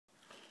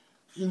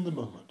In the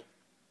moment.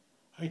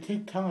 I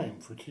take time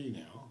for tea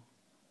now,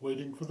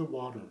 waiting for the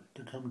water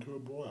to come to a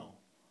boil,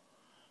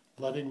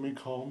 letting me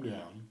calm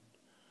down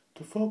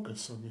to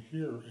focus on the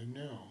here and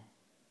now,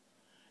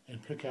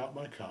 and pick out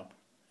my cup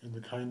and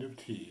the kind of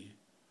tea.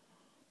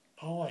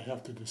 All I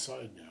have to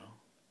decide now,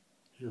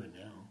 here and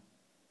now.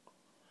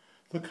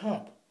 The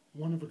cup,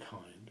 one of a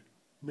kind,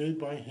 made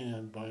by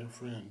hand by a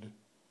friend,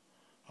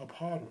 a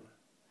potter,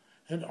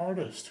 an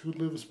artist who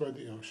lives by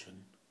the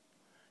ocean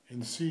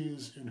and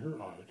sees in her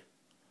art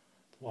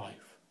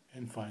life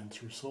and finds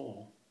her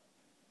soul.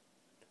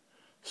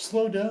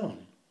 Slow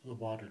down, the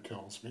water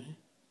tells me,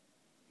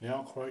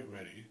 now quite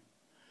ready,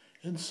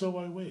 and so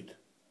I wait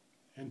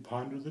and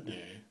ponder the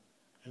day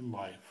and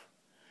life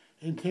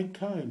and take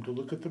time to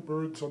look at the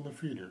birds on the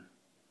feeder,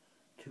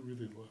 to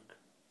really look.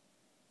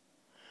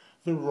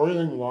 The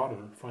roiling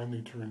water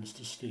finally turns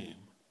to steam,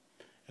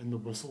 and the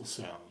whistle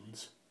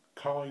sounds,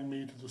 calling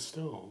me to the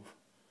stove,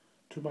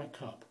 to my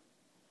cup,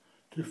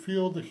 to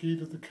feel the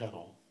heat of the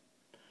kettle,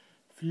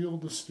 feel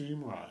the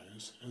steam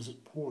rise as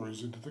it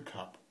pours into the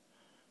cup,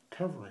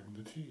 covering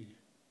the tea,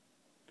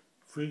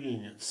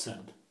 freeing its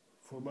scent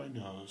for my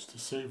nose to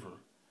savor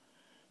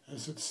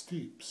as it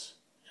steeps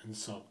and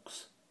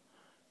soaks,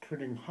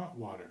 turning hot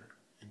water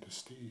into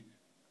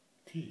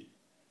tea.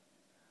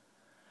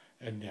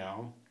 And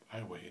now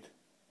I wait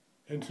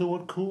until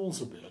it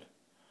cools a bit,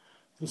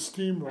 the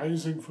steam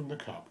rising from the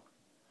cup,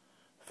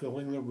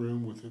 filling the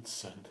room with its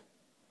scent,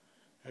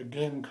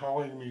 again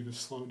calling me to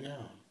slow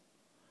down,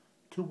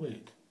 to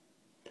wait,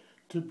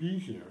 to be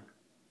here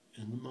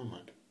in the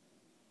moment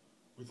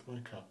with my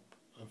cup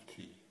of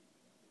tea.